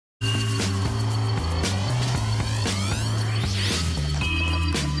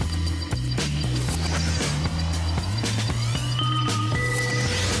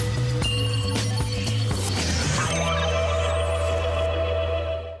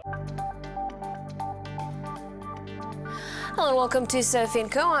Hello and welcome to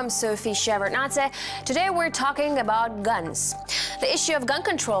Sophie&Co. I'm Sophie Shepard-Natze. Today we're talking about guns. The issue of gun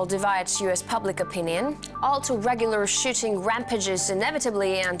control divides U.S. public opinion. All too regular shooting rampages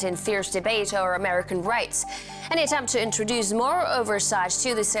inevitably end in fierce debate over American rights. Any attempt to introduce more oversight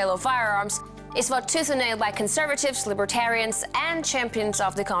to the sale of firearms is fought tooth and nail by conservatives, libertarians, and champions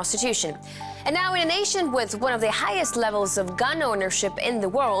of the Constitution. And now, in a nation with one of the highest levels of gun ownership in the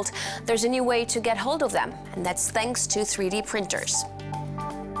world, there's a new way to get hold of them, and that's thanks to 3D printers.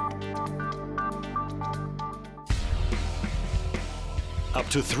 Up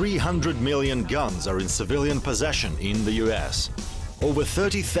to 300 million guns are in civilian possession in the US. Over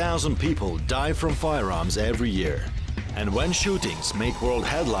 30,000 people die from firearms every year. And when shootings make world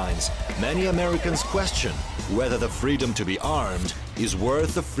headlines, many Americans question whether the freedom to be armed is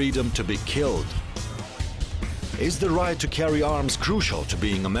worth the freedom to be killed. Is the right to carry arms crucial to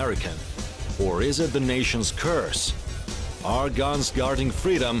being American? Or is it the nation's curse? Are guns guarding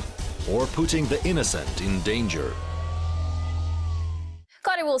freedom or putting the innocent in danger?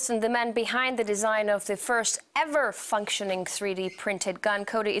 Cody Wilson, the man behind the design of the first ever functioning 3D printed gun.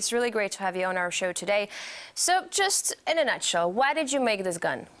 Cody, it's really great to have you on our show today. So just in a nutshell, why did you make this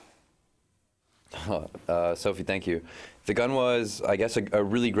gun? Sophie, thank you. The gun was, I guess, a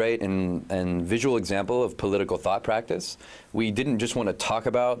really great and visual example of political thought practice. We didn't just want to talk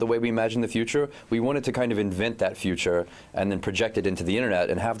about the way we imagine the future. We wanted to kind of invent that future and then project it into the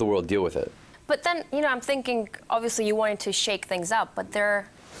internet and have the world deal with it. But then, you know, I'm thinking, obviously you wanted to shake things up, but there are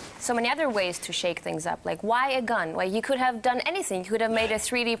so many other ways to shake things up. Like, why a gun? Well, you could have done anything. You could have made a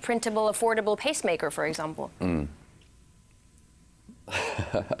 3D printable, affordable pacemaker, for example.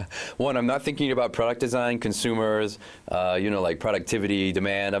 One, I'm not thinking about product design, consumers, like productivity,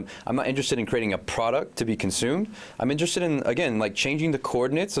 demand. I'm not interested in creating a product to be consumed. I'm interested in, again, like changing the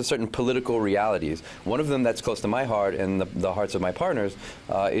coordinates of certain political realities. One of them that's close to my heart and the hearts of my partners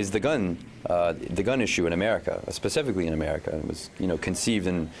is the gun issue in America, specifically in America. It was, conceived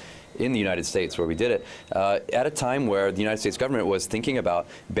in the United States, where we did it, at a time where the United States government was thinking about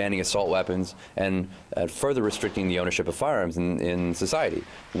banning assault weapons and further restricting the ownership of firearms in society.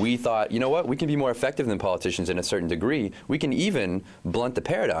 We thought, you know what, we can be more effective than politicians in a certain degree. We can even blunt the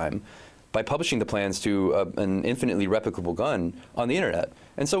paradigm by publishing the plans to an infinitely replicable gun on the internet.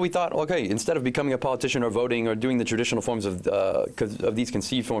 And so we thought, okay, instead of becoming a politician or voting or doing the traditional forms of these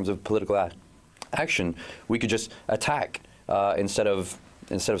conceived forms of political action, we could just attack instead of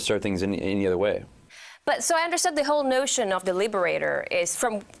start things in any other way. But so I understand the whole notion of the Liberator is,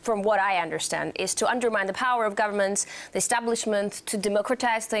 from what I understand, is to undermine the power of governments, the establishment, to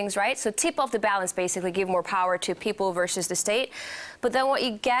democratize things, right? So tip off the balance, basically give more power to people versus the state. But then what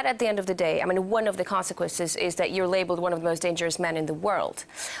you get at the end of the day, I mean, one of the consequences is that you're labeled one of the most dangerous men in the world.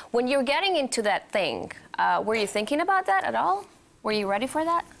 When you're getting into that thing, were you thinking about that at all? Were you ready for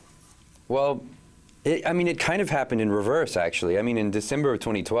that? Well, it kind of happened in reverse, actually. I mean, in December of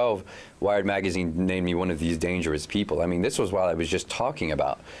 2012, Wired magazine named me one of these dangerous people. I mean, this was while I was just talking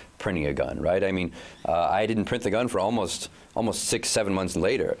about printing a gun, right? I mean, I didn't print the gun for almost 6-7 months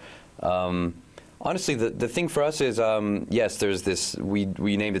later. Honestly, the thing for us is, yes, there's this, we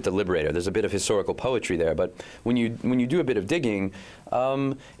named it the Liberator. There's a bit of historical poetry there, but when you do a bit of digging,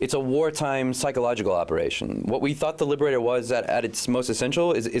 it's a wartime psychological operation. What we thought the Liberator was at its most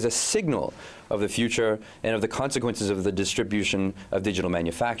essential is a signal of the future and of the consequences of the distribution of digital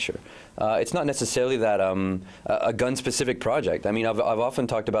manufacture. It's not necessarily that a gun-specific project. I mean, I've often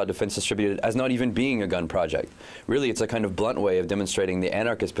talked about Defense Distributed as not even being a gun project. Really, it's a kind of blunt way of demonstrating the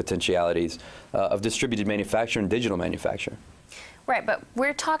anarchist potentialities of distributed manufacture and digital manufacture. Right, but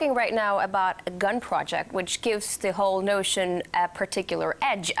we're talking right now about a gun project, which gives the whole notion a particular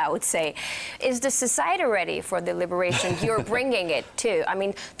edge, I would say. Is the society ready for the liberation you're bringing it to? I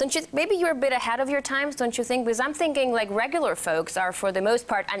mean, maybe you're a bit ahead of your times, don't you think? Because I'm thinking like regular folks are, for the most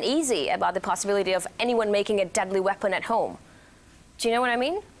part, uneasy about the possibility of anyone making a deadly weapon at home. Do you know what I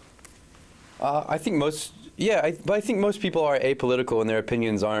mean? I think most people are apolitical and their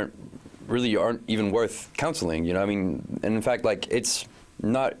opinions aren't even worth counseling, I mean, and in fact, like, it's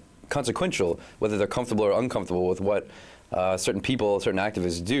not consequential whether they're comfortable or uncomfortable with what certain people, certain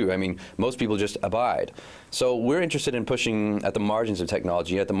activists do. I mean, most people just abide. So we're interested in pushing at the margins of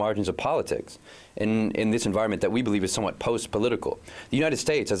technology, at the margins of politics, in this environment that we believe is somewhat post-political. The United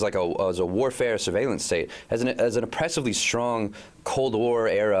States, as a warfare surveillance state, has an oppressively strong Cold War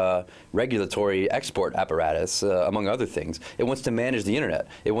era regulatory export apparatus, among other things. It wants to manage the internet.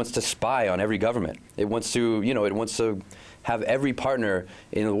 It wants to spy on every government. It wants to, it wants to have every partner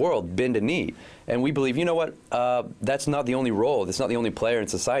in the world bend a knee. And we believe, that's not the only role. That's not the only player in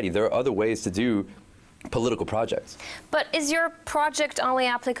society. There are other ways to do political projects. But is your project only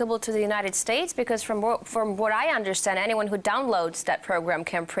applicable to the United States? Because from what I understand, anyone who downloads that program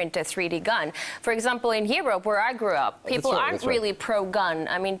can print a 3D gun. For example, in Europe, where I grew up, people aren't really pro-gun.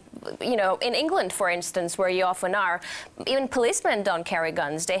 I mean, you know, in England, for instance, where you often are, even policemen don't carry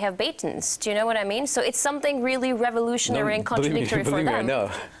guns. They have batons. Do you know what I mean? So it's something really revolutionary and contradictory for them. Believe me, I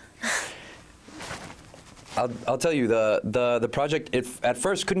know. I'll tell you, the project, at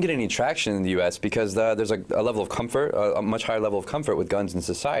first couldn't get any traction in the U.S. because there's a level of comfort, a much higher level of comfort with guns in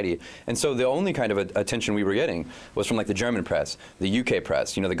society. And so the only kind of attention we were getting was from like the German press, the UK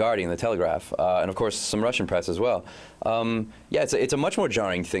press, you know, the Guardian, the Telegraph, and of course some Russian press as well. Yeah, it's a much more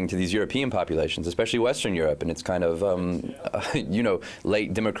jarring thing to these European populations, especially Western Europe, and it's kind of, you know,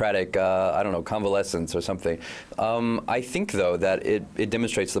 late democratic, I don't know, convalescence or something. I think, though, that it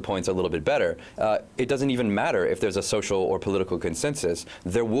demonstrates the points a little bit better. It doesn't even matter if there's a social or political consensus.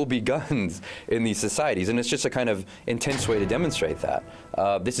 There will be guns in these societies, and it's just a kind of intense way to demonstrate that.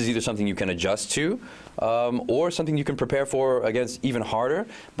 This is either something you can adjust to, or something you can prepare for against even harder,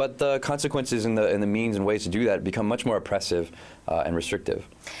 but the consequences and the means and ways to do that become much more oppressive and restrictive.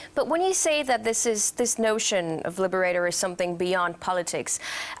 But when you say that this notion of Liberator is something beyond politics,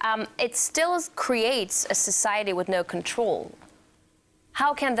 it still creates a society with no control.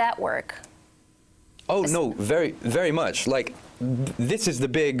 How can that work? Oh, no, very, very much. Like, this is the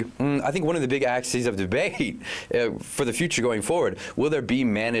big, I think one of the big axes of debate for the future going forward. Will there be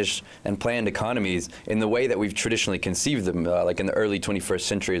managed and planned economies in the way that we've traditionally conceived them, like in the early 21st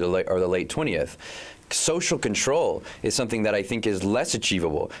century or the late 20th? Social control is something that I think is less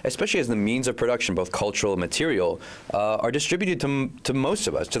achievable, especially as the means of production, both cultural and material, are distributed to most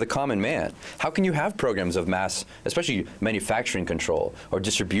of us, to the common man. How can you have programs of mass, especially manufacturing control or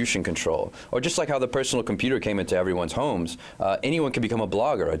distribution control, or just like how the personal computer came into everyone's homes, anyone can become a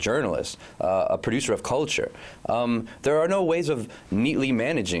blogger, a journalist, a producer of culture. There are no ways of neatly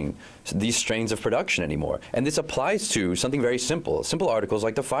managing these strains of production anymore. And this applies to something very simple articles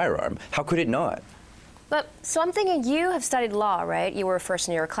like the Firearm. How could it not? But, so I'm thinking you have studied law, right? You were first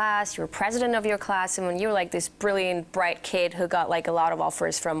in your class, you were president of your class, and when you were like this brilliant, bright kid who got like a lot of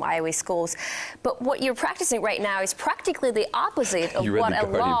offers from Iowa schools. But what you're practicing right now is practically the opposite of what a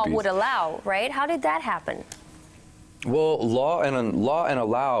law would allow, right? How did that happen? Well, law and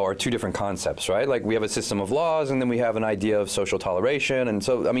allow are two different concepts, right? Like, we have a system of laws, and then we have an idea of social toleration, and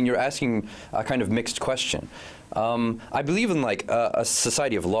so, I mean, you're asking a kind of mixed question. I believe in like a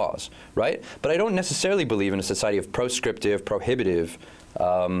society of laws, right? But I don't necessarily believe in a society of proscriptive, prohibitive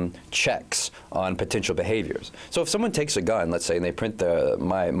checks on potential behaviors. So if someone takes a gun, let's say, and they print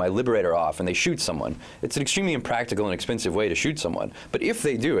my Liberator off and they shoot someone, it's an extremely impractical and expensive way to shoot someone. But if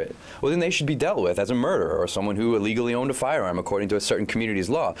they do it, well, then they should be dealt with as a murderer or someone who illegally owned a firearm according to a certain community's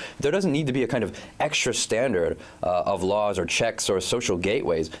law. There doesn't need to be a kind of extra standard of laws or checks or social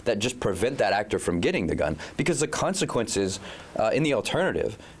gateways that just prevent that actor from getting the gun, because the consequences in the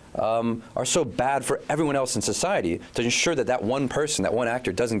alternative are so bad for everyone else in society to ensure that that one person, that one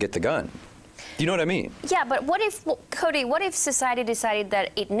actor, doesn't get the gun. Do you know what I mean? Yeah, but what if, Cody, what if society decided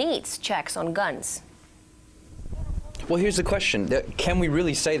that it needs checks on guns? Well, here's the question. Can we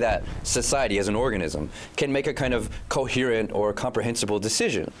really say that society as an organism can make a kind of coherent or comprehensible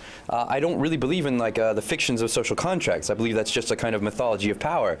decision? I don't really believe in like the fictions of social contracts. I believe that's just a kind of mythology of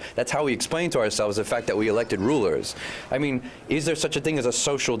power. That's how we explain to ourselves the fact that we elected rulers. I mean, is there such a thing as a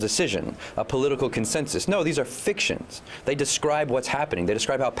social decision, a political consensus? No, these are fictions. They describe what's happening. They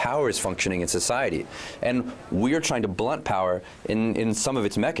describe how power is functioning in society. And we're trying to blunt power in some of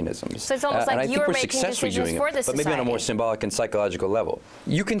its mechanisms. So it's almost like you're making decisions for the society. But maybe on a more symbolic and psychological level.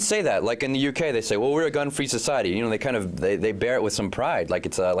 You can say that, like in the UK, they say, well, we're a gun-free society. You know, they kind of they bear it with some pride, like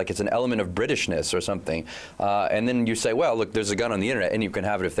it's an element of Britishness or something. And then you say, well, look, there's a gun on the internet, and you can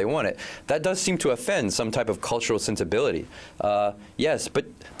have it if they want it. That does seem to offend some type of cultural sensibility. Yes, but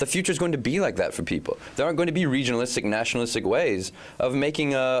the future is going to be like that for people. There aren't going to be regionalistic, nationalistic ways of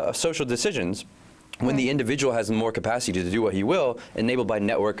making social decisions when the individual has more capacity to do what he will, enabled by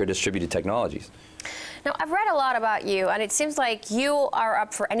network or distributed technologies. Now, I've read a lot about you, and it seems like you are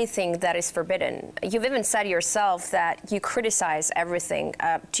up for anything that is forbidden. You've even said yourself that you criticize everything.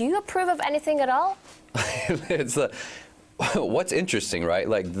 Do you approve of anything at all? what's interesting, right?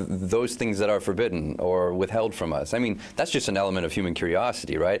 Like those things that are forbidden or withheld from us. I mean, that's just an element of human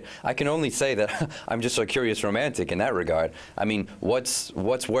curiosity, right? I can only say that I'm just a curious romantic in that regard. I mean, what's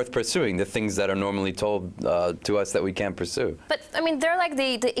worth pursuing? The things that are normally told to us that we can't pursue. But I mean, they're like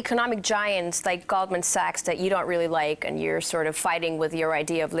the economic giants like Goldman Sachs that you don't really like, and you're sort of fighting with your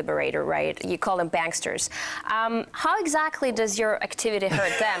idea of Liberator, right? You call them banksters. How exactly does your activity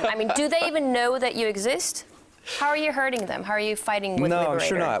hurt them? I mean, do they even know that you exist? How are you hurting them? How are you fighting with Liberator? No, I'm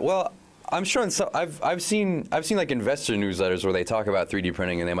sure not. Well, I'm sure I've seen like investor newsletters where they talk about 3D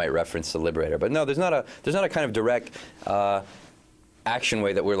printing and they might reference the Liberator. But no, there's not a kind of direct action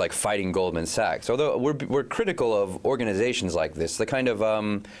way that we're like fighting Goldman Sachs. Although we're critical of organizations like this. The kind of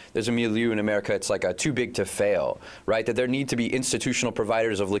there's a milieu in America. It's like too big to fail, right? That there need to be institutional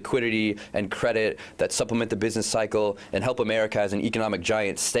providers of liquidity and credit that supplement the business cycle and help America as an economic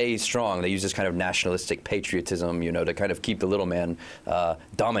giant stay strong. They use this kind of nationalistic patriotism, you know, to kind of keep the little man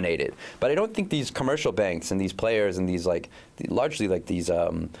dominated. But I don't think these commercial banks and these players and these like largely like these.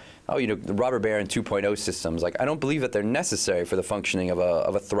 You know, the robber baron 2.0 systems, like I don't believe that they're necessary for the functioning of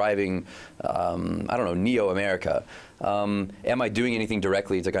a thriving, I don't know, neo-America. Am I doing anything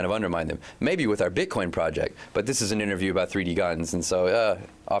directly to kind of undermine them? Maybe with our Bitcoin project, but this is an interview about 3D guns, and so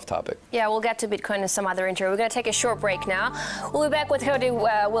off topic. Yeah, we'll get to Bitcoin in some other interview. We're going to take a short break now. We'll be back with Cody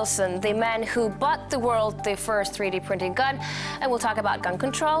Wilson, the man who bought the world the first 3D printing gun, and we'll talk about gun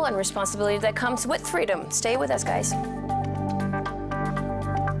control and responsibility that comes with freedom. Stay with us, guys.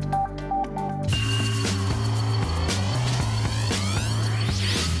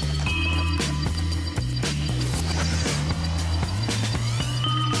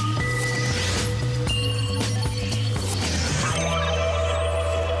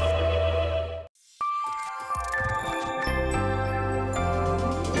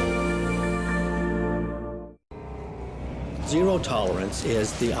 Zero tolerance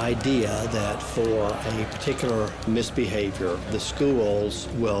is the idea that for a particular misbehavior, the schools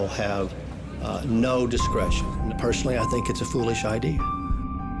will have no discretion. Personally, I think it's a foolish idea.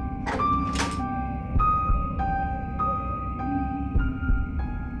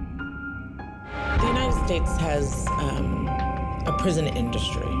 The United States has a prison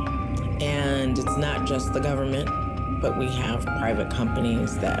industry, and it's not just the government, but we have private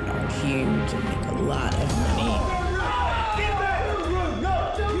companies that are huge and make a lot of money.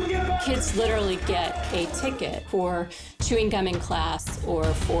 Kids literally get a ticket for chewing gum in class or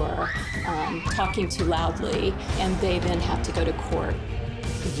for talking too loudly, and they then have to go to court.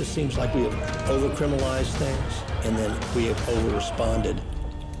 It just seems like we have over-criminalized things, and then we have over-responded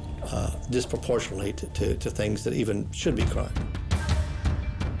disproportionately to things that even should be crime.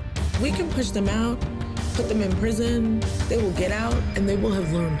 We can push them out, put them in prison, they will get out, and they will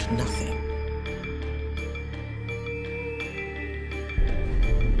have learned nothing.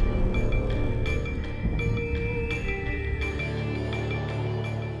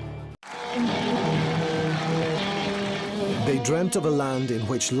 They dreamt of a land in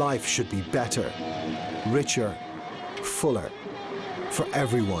which life should be better, richer, fuller, for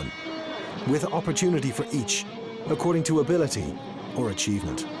everyone, with opportunity for each, according to ability or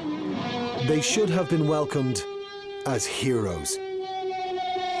achievement. They should have been welcomed as heroes.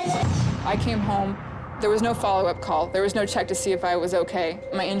 I came home, there was no follow-up call, there was no check to see if I was okay.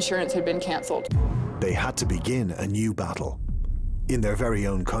 My insurance had been canceled. They had to begin a new battle in their very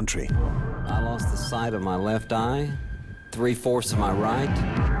own country. I lost the sight of my left eye, 3/4 of my right,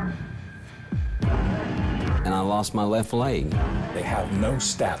 and I lost my left leg. They have no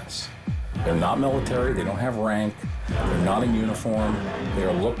status. They're not military, they don't have rank, they're not in uniform, they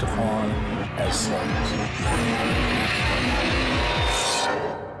are looked upon as slaves.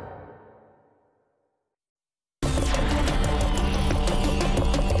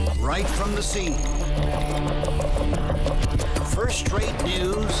 Right from the scene. First-rate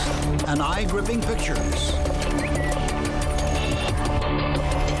news and eye-gripping pictures.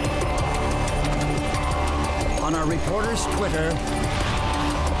 On our reporters' Twitter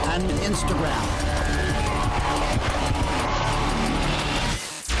and Instagram.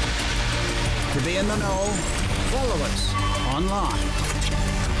 To be in the know, follow us online.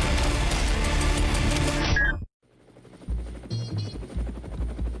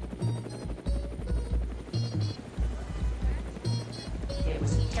 It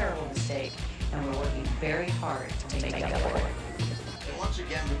was a terrible mistake, and we're working very hard to make up for it. And once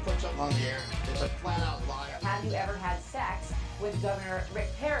again, we put something on the air. It's a flat-out lie. Have you ever had sex with Governor Rick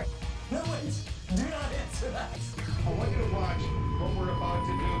Perry? No, wait. Do not answer that. I want you to watch what we're about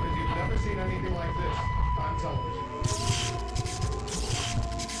to do, because you've never seen anything like this on television.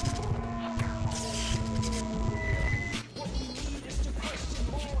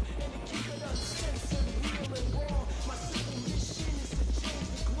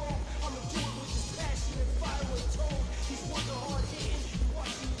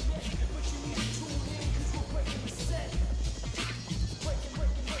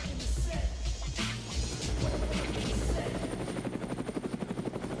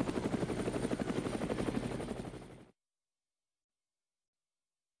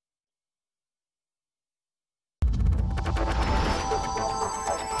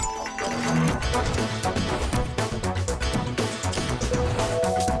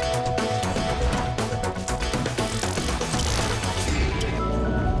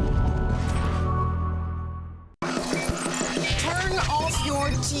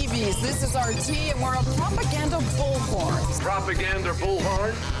 TVs. This is RT, and we're a propaganda bullhorn. Propaganda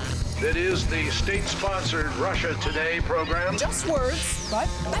bullhorn? That is the state-sponsored Russia Today program. Just words, but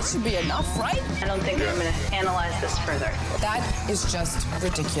that should be enough, right? I don't think I'm going to analyze this further. That is just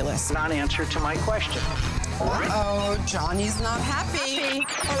ridiculous. Non-answer to my question. Uh-oh, Johnny's not happy.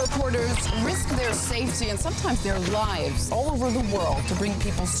 Our reporters risk their safety and sometimes their lives all over the world to bring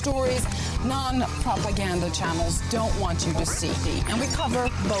people stories non-propaganda channels don't want you to see. And we cover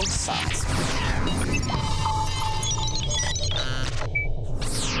both sides.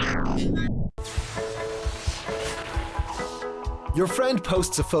 Your friend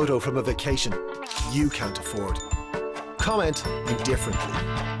posts a photo from a vacation you can't afford. Comment indifferently.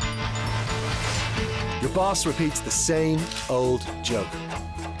 Your boss repeats the same old joke.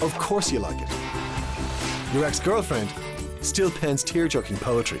 Of course you like it. Your ex-girlfriend still pens tear-jerking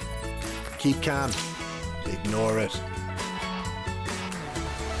poetry. Keep calm. Ignore it.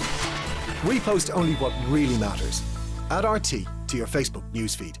 We post only what really matters. Add RT to your Facebook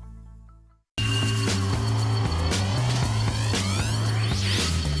newsfeed.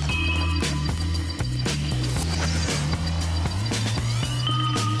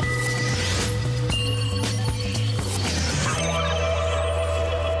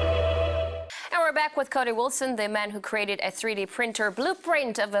 Back with Cody Wilson, the man who created a 3D printer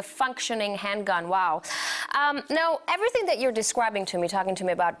blueprint of a functioning handgun. Wow. Now, everything that you're describing to me, talking to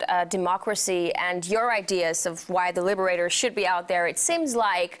me about democracy and your ideas of why the Liberator should be out there, it seems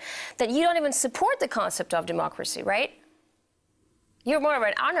like that you don't even support the concept of democracy, right? You're more of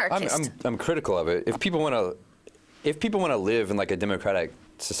an anarchist. I'm critical of it. If people want to live in like a democratic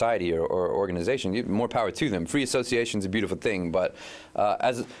society or organization, more power to them. Free association is a beautiful thing, but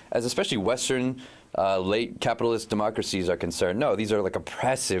as especially Western late capitalist democracies are concerned, no, these are like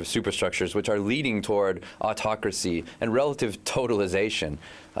oppressive superstructures which are leading toward autocracy and relative totalization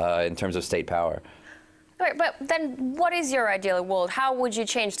in terms of state power. Right, but then what is your ideal world? How would you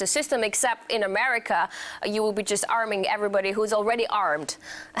change the system, except in America, you will be just arming everybody who's already armed,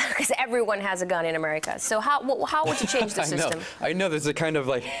 because everyone has a gun in America. So how would you change the system? I know there's a kind of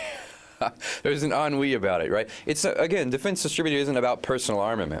like, there's an ennui about it, right? It's, again, defense distributed isn't about personal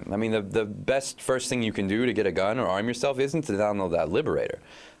armament. I mean, the best first thing you can do to get a gun or arm yourself isn't to download that Liberator.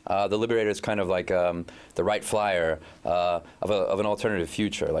 The Liberator is kind of like the right flyer of an alternative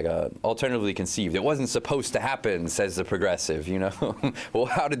future, like alternatively conceived. It wasn't supposed to happen, says the progressive. You know, well,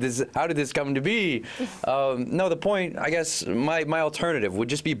 how did this come to be? No, the point, I guess, my alternative would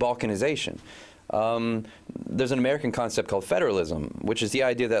just be balkanization. There's an American concept called federalism, which is the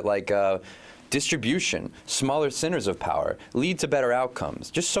idea that like distribution, smaller centers of power, lead to better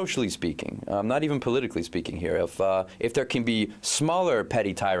outcomes, just socially speaking, not even politically speaking here. If there can be smaller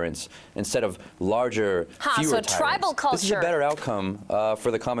petty tyrants instead of larger, fewer so tyrants, tribal culture. This is a better outcome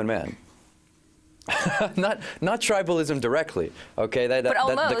for the common man. not tribalism directly, okay?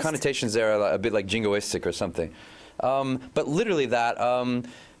 The connotations there are a bit like jingoistic or something. But literally that,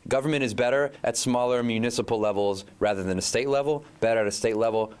 government is better at smaller municipal levels rather than a state level, better at a state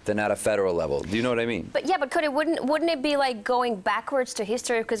level than at a federal level. Do you know what I mean? But yeah, but Cody, wouldn't it be like going backwards to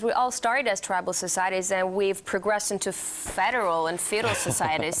history? Because we all started as tribal societies and we've progressed into federal and feudal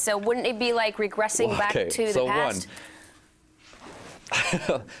societies. So wouldn't it be like regressing back to the past?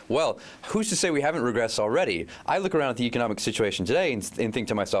 Well, who's to say we haven't regressed already? I look around at the economic situation today and think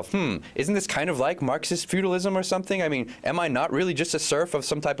to myself, isn't this kind of like Marxist feudalism or something? I mean, am I not really just a serf of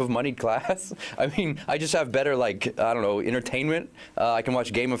some type of moneyed class? I mean, I just have better, like, I don't know, entertainment. I can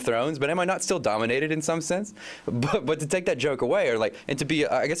watch Game of Thrones, but am I not still dominated in some sense? But to take that joke away, or like, and to be,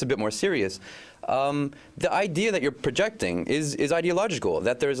 I guess, a bit more serious, the idea that you're projecting is ideological,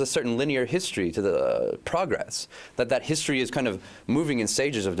 that there's a certain linear history to the progress, that history is kind of moving in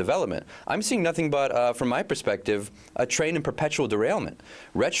stages of development. I'm seeing nothing but, from my perspective, a train in perpetual derailment,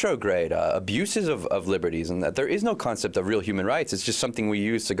 retrograde, abuses of liberties, and that there is no concept of real human rights. It's just something we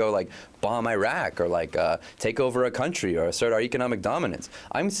use to go like bomb Iraq or like take over a country or assert our economic dominance.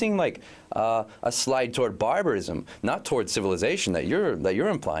 I'm seeing like a slide toward barbarism, not toward civilization that you're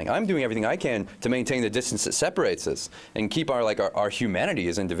implying. I'm doing everything I can to maintain the distance that separates us and keep our humanity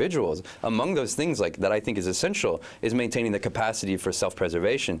as individuals. Among those things like that I think is essential is maintaining the capacity for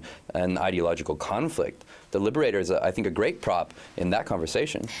self-preservation and ideological conflict. The Liberator is, I think, a great prop in that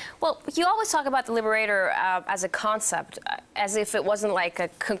conversation. Well, you always talk about the Liberator as a concept, as if it wasn't like a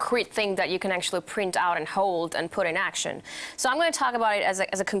concrete thing that you can actually print out and hold and put in action. So I'm going to talk about it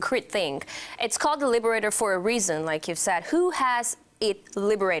as a concrete thing. It's called the Liberator for a reason, like you've said. Who has it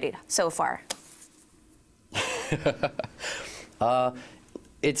liberated so far?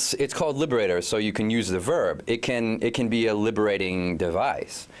 It's called Liberator, so you can use the verb. It can be a liberating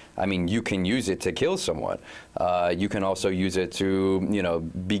device. I mean, you can use it to kill someone. You can also use it to, you know,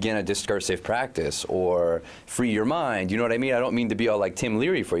 begin a discursive practice or free your mind. You know what I mean? I don't mean to be all like Tim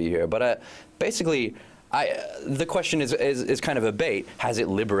Leary for you here, but basically, the question is kind of a bait. Has it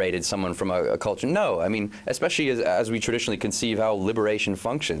liberated someone from a culture? No. I mean, especially as we traditionally conceive how liberation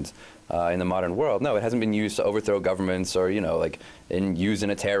functions in the modern world. No, it hasn't been used to overthrow governments or, you know, like used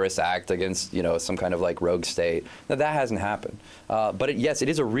in a terrorist act against, you know, some kind of like rogue state. No, that hasn't happened. But yes, it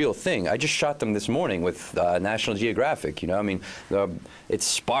is a real thing. I just shot them this morning with National Geographic. You know, I mean, it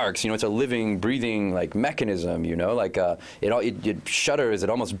sparks. You know, it's a living, breathing like mechanism. You know, like it shudders. It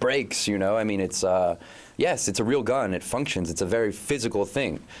almost breaks. You know, I mean, it's. Yes, it's a real gun. It functions. It's a very physical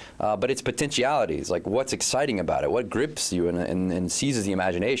thing. But its potentialities, like what's exciting about it, what grips you and seizes the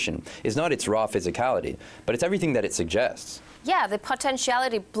imagination, is not its raw physicality, but it's everything that it suggests. Yeah, the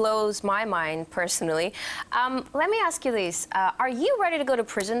potentiality blows my mind personally. Let me ask you this. Are you ready to go to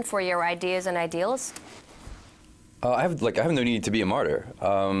prison for your ideas and ideals? I have no need to be a martyr.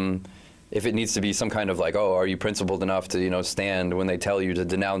 If it needs to be some kind of like, oh, are you principled enough to, you know, stand when they tell you to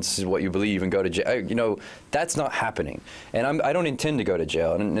denounce what you believe and go to jail? You know, that's not happening. And I don't intend to go to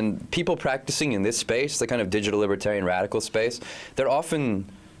jail. And people practicing in this space, the kind of digital libertarian radical space, they're often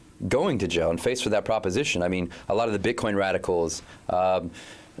going to jail and faced with that proposition. I mean, a lot of the Bitcoin radicals,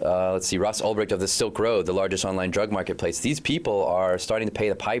 let's see, Ross Ulbricht of the Silk Road, the largest online drug marketplace. These people are starting to pay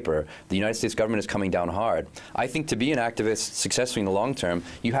the piper. The United States government is coming down hard. I think to be an activist successfully in the long term,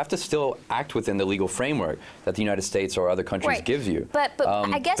 you have to still act within the legal framework that the United States or other countries give you. But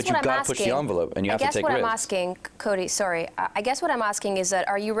I guess but what you've got to push the envelope, and you have to take risks. I guess what I'm asking, Cody, sorry, I guess what I'm asking is that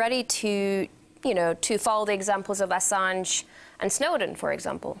are you ready to, you know, to follow the examples of Assange and Snowden, for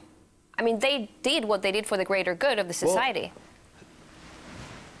example? I mean, they did what they did for the greater good of the society.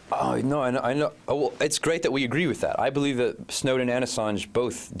 Oh, no, I know. Oh, well, it's great that we agree with that. I believe that Snowden and Assange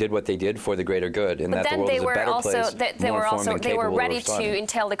both did what they did for the greater good, and that the world is a better place, more informed and capable of responding. They were ready to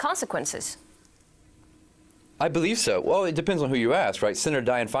entail the consequences. I believe so. Well, it depends on who you ask, right? Senator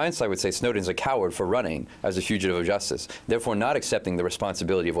Dianne Feinstein would say Snowden's a coward for running as a fugitive of justice, therefore not accepting the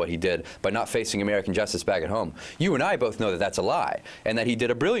responsibility of what he did by not facing American justice back at home. You and I both know that that's a lie, and that he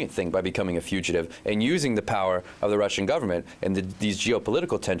did a brilliant thing by becoming a fugitive and using the power of the Russian government and these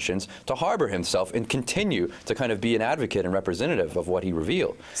geopolitical tensions to harbor himself and continue to kind of be an advocate and representative of what he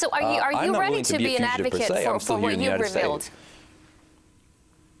revealed. So are you ready to be an advocate for what you've revealed?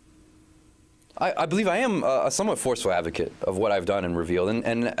 I believe I am a somewhat forceful advocate of what I've done and revealed,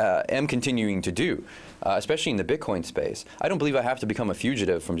 and am continuing to do, especially in the Bitcoin space. I don't believe I have to become a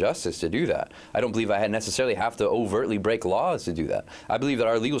fugitive from justice to do that. I don't believe I necessarily have to overtly break laws to do that. I believe that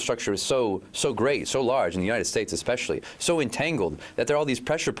our legal structure is so great, so large, in the United States especially, so entangled, that there are all these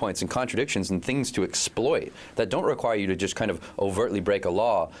pressure points and contradictions and things to exploit that don't require you to just kind of overtly break a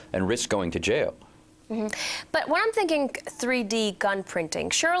law and risk going to jail. Mm-hmm. But when I'm thinking 3D gun printing,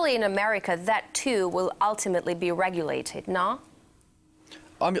 surely in America that too will ultimately be regulated, no?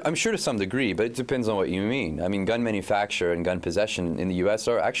 I'm sure to some degree, but it depends on what you mean. I mean, gun manufacture and gun possession in the U.S.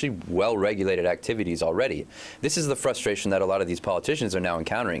 are actually well-regulated activities already. This is the frustration that a lot of these politicians are now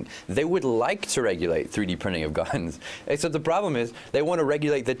encountering. They would like to regulate 3D printing of guns, except the problem is they want to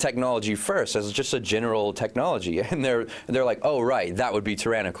regulate the technology first as just a general technology, and they're like, oh, right, that would be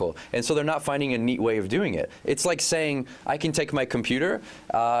tyrannical. And so they're not finding a neat way of doing it. It's like saying, I can take my computer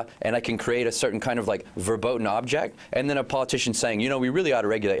and I can create a certain kind of like verboten object, and then a politician saying, you know, we really ought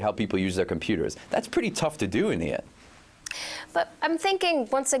to regulate how people use their computers. That's pretty tough to do in the end. But I'm thinking,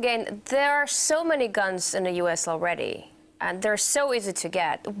 once again, there are so many guns in the U.S. already, and they're so easy to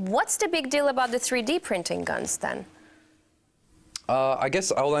get. What's the big deal about the 3D printing guns, then? I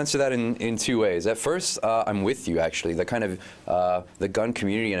guess I'll answer that in two ways. At first, I'm with you, actually. The kind of, the gun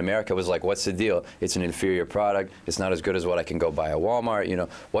community in America was like, what's the deal? It's an inferior product. It's not as good as what I can go buy at Walmart. You know,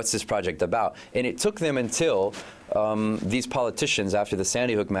 what's this project about? And it took them until these politicians, after the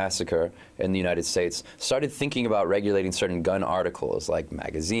Sandy Hook massacre in the United States, started thinking about regulating certain gun articles like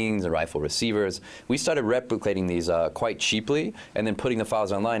magazines and rifle receivers. We started replicating these quite cheaply and then putting the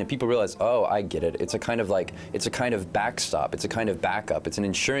files online, and people realized, oh, I get it. It's a kind of like, it's a kind of backstop. It's a kind of backup. It's an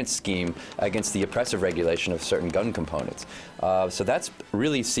insurance scheme against the oppressive regulation of certain gun components. So that's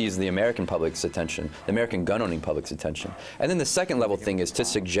really seized the American public's attention, the American gun-owning public's attention. And then the second level thing is to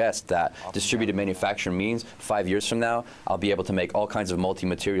suggest that distributed manufacture means 5 years years from now, I'll be able to make all kinds of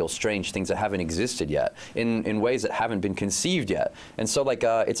multi-material, strange things that haven't existed yet, in ways that haven't been conceived yet. And so, like,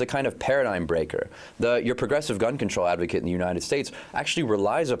 it's a kind of paradigm breaker. Your progressive gun control advocate in the United States actually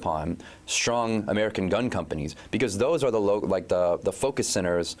relies upon strong American gun companies, because those are the focus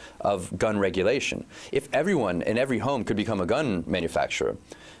centers of gun regulation. If everyone in every home could become a gun manufacturer,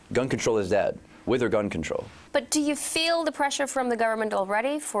 gun control is dead, with or gun control. But do you feel the pressure from the government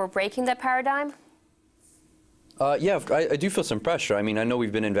already for breaking that paradigm? Yeah, I do feel some pressure. I mean, I know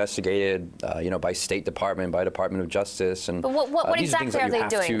we've been investigated, by State Department, by Department of Justice, and but what these exactly are things are that they you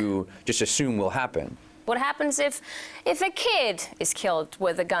have doing? to just assume will happen. What happens if a kid is killed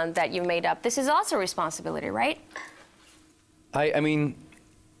with a gun that you made up? This is also a responsibility, right? I mean,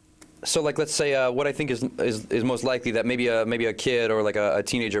 so like, let's say what I think is most likely that maybe a kid or like a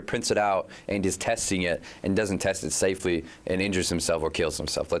teenager prints it out and is testing it and doesn't test it safely and injures himself or kills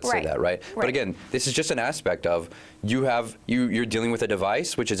himself. Let's say that, right? But again, this is just an aspect of you're dealing with a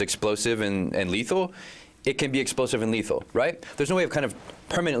device which is explosive and lethal. It can be explosive and lethal, right? There's no way of kind of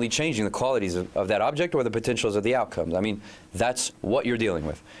permanently changing the qualities of that object or the potentials of the outcomes. I mean, that's what you're dealing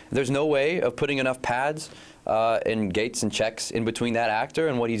with. There's no way of putting enough pads and gates and checks in between that actor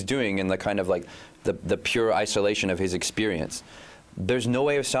and what he's doing and the kind of like the pure isolation of his experience. There's no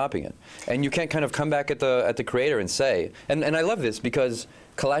way of stopping it. And you can't kind of come back at the creator and say, and I love this because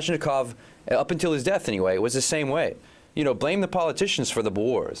Kalashnikov, up until his death anyway, was the same way. You know, blame the politicians for the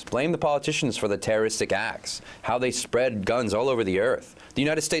wars. Blame the politicians for the terroristic acts, how they spread guns all over the earth. The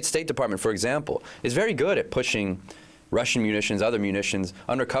United States State Department, for example, is very good at pushing Russian munitions, other munitions,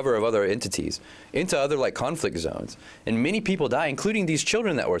 under cover of other entities, into other like conflict zones. And many people die, including these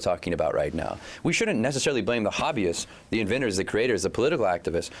children that we're talking about right now. We shouldn't necessarily blame the hobbyists, the inventors, the creators, the political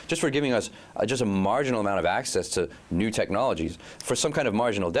activists, just for giving us just a marginal amount of access to new technologies for some kind of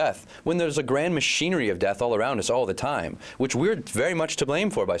marginal death, when there's a grand machinery of death all around us all the time, which we're very much to blame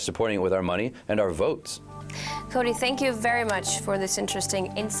for by supporting it with our money and our votes. Cody, thank you very much for this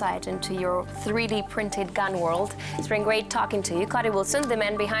interesting insight into your 3D printed gun world. It's been great talking to you. Cody Wilson, the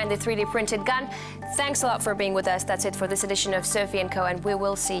man behind the 3D printed gun. Thanks a lot for being with us. That's it for this edition of Sophie&Co, and we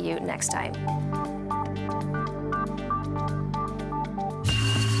will see you next time.